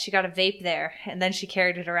 she got a vape there, and then she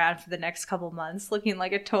carried it around for the next couple months, looking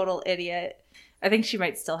like a total idiot. I think she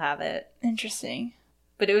might still have it. Interesting.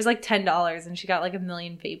 But it was like $10, and she got like 1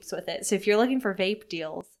 million vapes with it. So if you're looking for vape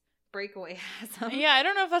deals, Breakaway has them. Yeah, I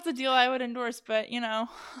don't know if that's a deal I would endorse, but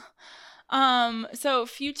So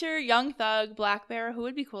Future, Young Thug, Black Bear, who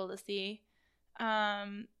would be cool to see,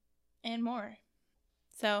 and more.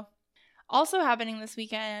 So, also happening this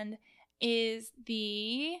weekend is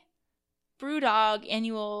the Brewdog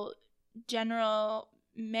annual General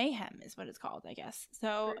Mayhem is what it's called, I guess.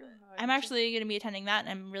 So I'm actually going to be attending that, and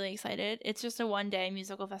I'm really excited. It's just a one-day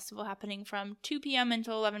musical festival happening from 2 p.m.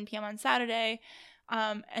 until 11 p.m. on Saturday.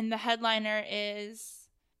 And the headliner is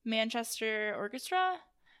Manchester Orchestra,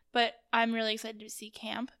 but I'm really excited to see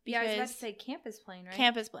Camp. Yeah, I was about to say Camp is playing, right?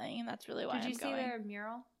 Camp is playing, and that's really why I'm going. Did you see their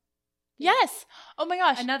mural? Yes! Oh my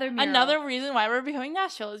gosh. Another mural. Another reason why we're becoming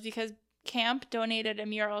Nashville is because Camp donated a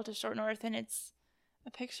mural to Short North, and it's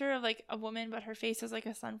a picture of like a woman, but her face is like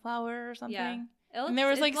a sunflower or something. Yeah. And there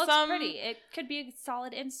was like some pretty. It could be a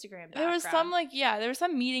solid Instagram background. There was some there was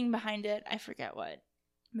some meeting behind it. I forget what.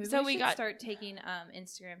 Maybe so we got start taking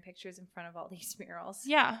Instagram pictures in front of all these murals.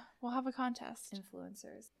 Yeah, we'll have a contest.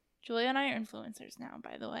 Influencers. Julia and I are influencers now,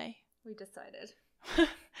 by the way. We decided.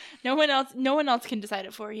 No one else can decide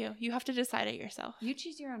it for you. You have to decide it yourself. You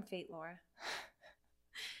choose your own fate, Laura.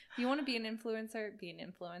 If you want to be an influencer, be an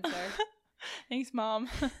influencer. Thanks, Mom.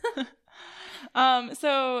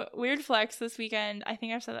 So weird flex this weekend. I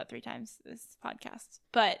think I've said that 3 times this podcast.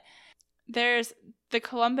 But there's the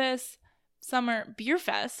Columbus Summer Beer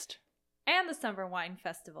Fest. And the Summer Wine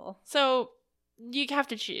Festival. So you have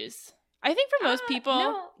to choose. I think for most people...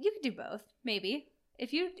 No, you could do both. Maybe.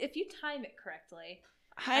 If you time it correctly.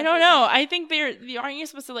 I don't know. I think aren't you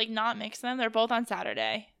supposed to like not mix them? They're both on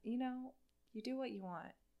Saturday. You do what you want.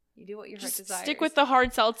 You do what your heart desires. Stick with the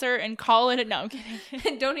hard seltzer and call it a... No, I'm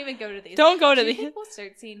kidding. Don't even go to these. Don't go to these. these. Do you think we'll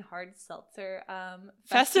start seeing hard seltzer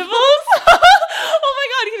festivals? Oh my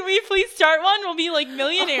god, can we please start one? We'll be like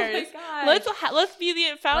millionaires. Oh my gosh. Let's be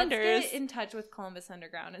the founders. Let's get in touch with Columbus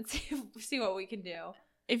Underground and see what we can do.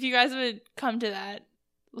 If you guys would come to that,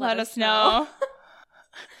 let us know.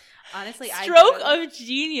 Honestly, stroke of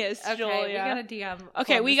genius, okay, Julia. We gotta DM. Okay,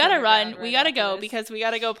 Columbus we gotta run. Right, we gotta go because we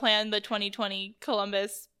gotta go plan the 2020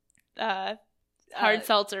 Columbus hard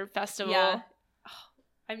seltzer festival. Yeah.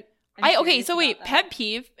 Okay, so wait, pet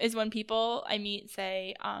peeve is when people I meet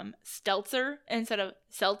say stelzer instead of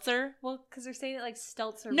seltzer. Well, because they're saying it like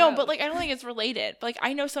Stelzer. No, but like I don't think it's related. But like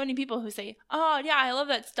I know so many people who say, "Oh yeah, I love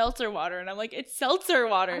that seltzer water," and I'm like, "It's seltzer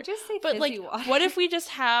water." Or just say but fizzy like, water. what if we just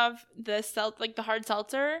have the the hard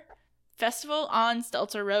seltzer festival on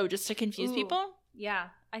Stelzer Road just to confuse people? Yeah,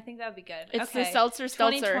 I think that would be good. It's the seltzer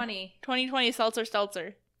 2020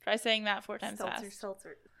 seltzer. Try saying that 4 times fast.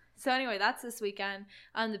 Seltzer. So anyway, that's this weekend.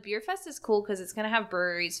 The Beer Fest is cool because it's going to have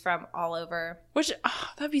breweries from all over. Which,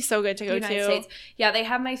 that'd be so good to go to. United States. Yeah, they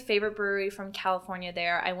have my favorite brewery from California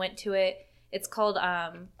there. I went to it. It's called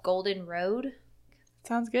Golden Road.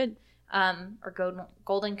 Sounds good. Or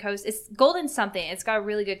Golden Coast. It's Golden something. It's got a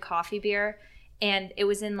really good coffee beer. And it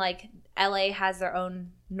was in like, LA has their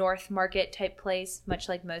own North Market type place, much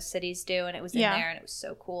like most cities do. And it was in there and it was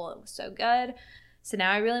so cool. It was so good. So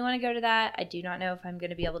now I really want to go to that. I do not know if I'm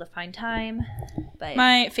going to be able to find time. But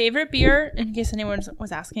my favorite beer, in case anyone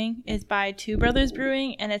was asking, is by Two Brothers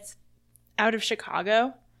Brewing, and it's out of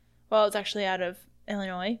Chicago. Well, it's actually out of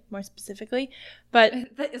Illinois, more specifically. But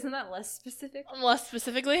isn't that less specific? Less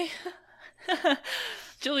specifically?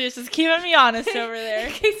 Julia's just keeping me honest over there.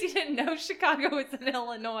 In case you didn't know, Chicago is in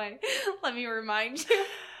Illinois. Let me remind you.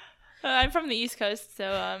 I'm from the East Coast,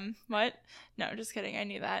 so, what? No, just kidding. I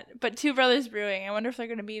knew that. But Two Brothers Brewing, I wonder if they're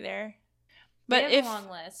going to be there. But they have a long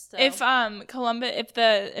list. So. If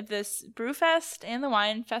this Brewfest and the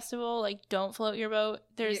Wine Festival like don't float your boat,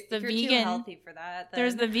 there's the vegan. You're too healthy for that. Then.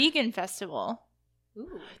 There's the vegan festival.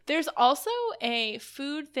 Ooh. There's also a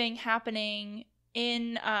food thing happening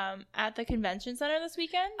in at the convention center this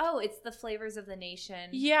weekend. Oh, it's the Flavors of the Nation.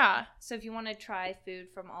 Yeah. So if you want to try food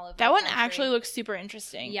from all over that one country, actually looks super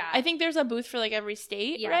interesting. Yeah. I think there's a booth for like every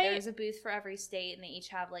state, yeah, right? There's a booth for every state and they each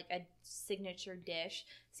have like a signature dish.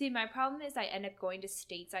 See, my problem is I end up going to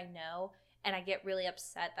states I know and I get really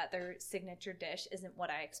upset that their signature dish isn't what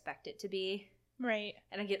I expect it to be. Right.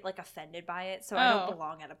 And I get like offended by it, so I don't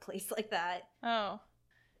belong at a place like that. Oh.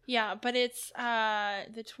 Yeah, but it's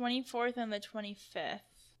the 24th and the 25th.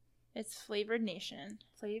 It's Flavored Nation.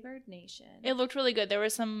 Flavored Nation. It looked really good. There were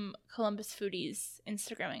some Columbus foodies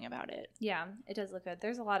Instagramming about it. Yeah, it does look good.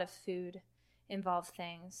 There's a lot of food-involved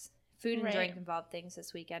things. Food and drink-involved things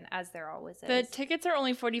this weekend, as there always is. The tickets are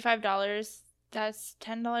only $45. That's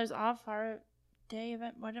 $10 off our day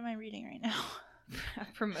event. What am I reading right now? A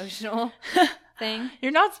promotional thing.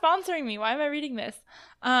 You're not sponsoring me. Why am I reading this?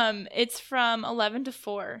 It's from 11 to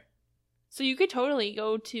 4. So you could totally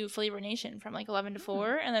go to Flavor Nation from like 11 to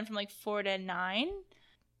 4, and then from like 4 to 9.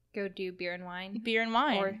 Go do beer and wine. Beer and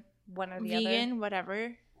wine. Or one or the other. Vegan,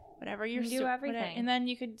 whatever you're do everything. And then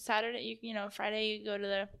you could Saturday, Friday you go to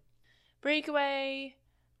the Breakaway.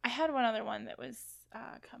 I had one other one that was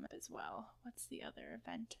come up as well. What's the other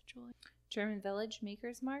event, Julie? German Village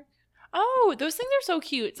Maker's Mark. Oh, those things are so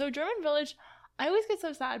cute. So German Village, I always get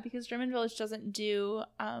so sad because German Village doesn't do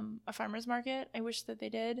a farmer's market. I wish that they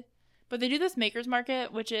did. But they do this maker's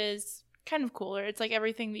market, which is kind of cooler. It's like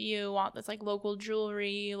everything that you want that's like local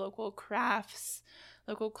jewelry, local crafts,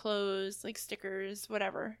 local clothes, like stickers,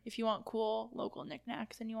 whatever. If you want cool local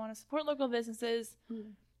knickknacks and you want to support local businesses,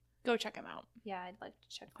 go check them out. Yeah, I'd like to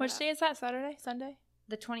check that Which out. day is that? Saturday? Sunday?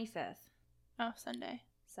 The 25th. Oh, Sunday.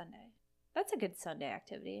 That's a good Sunday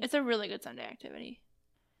activity. It's a really good Sunday activity.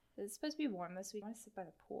 It's supposed to be warm this week. I want to sit by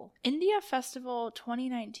the pool. India Festival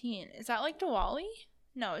 2019. Is that like Diwali?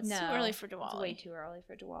 No, it's too early for Diwali. It's way too early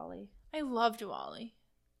for Diwali. I love Diwali.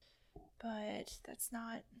 But that's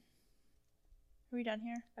not... Are we done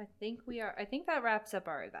here? I think we are. I think that wraps up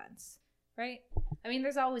our events, right? I mean,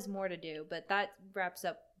 there's always more to do, but that wraps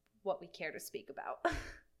up what we care to speak about.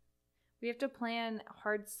 We have to plan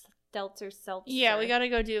hard seltzer. Yeah, we got to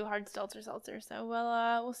go do hard seltzer. So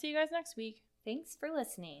we'll see you guys next week. Thanks for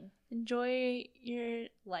listening. Enjoy your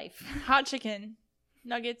life. Hot chicken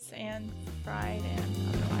nuggets and fried and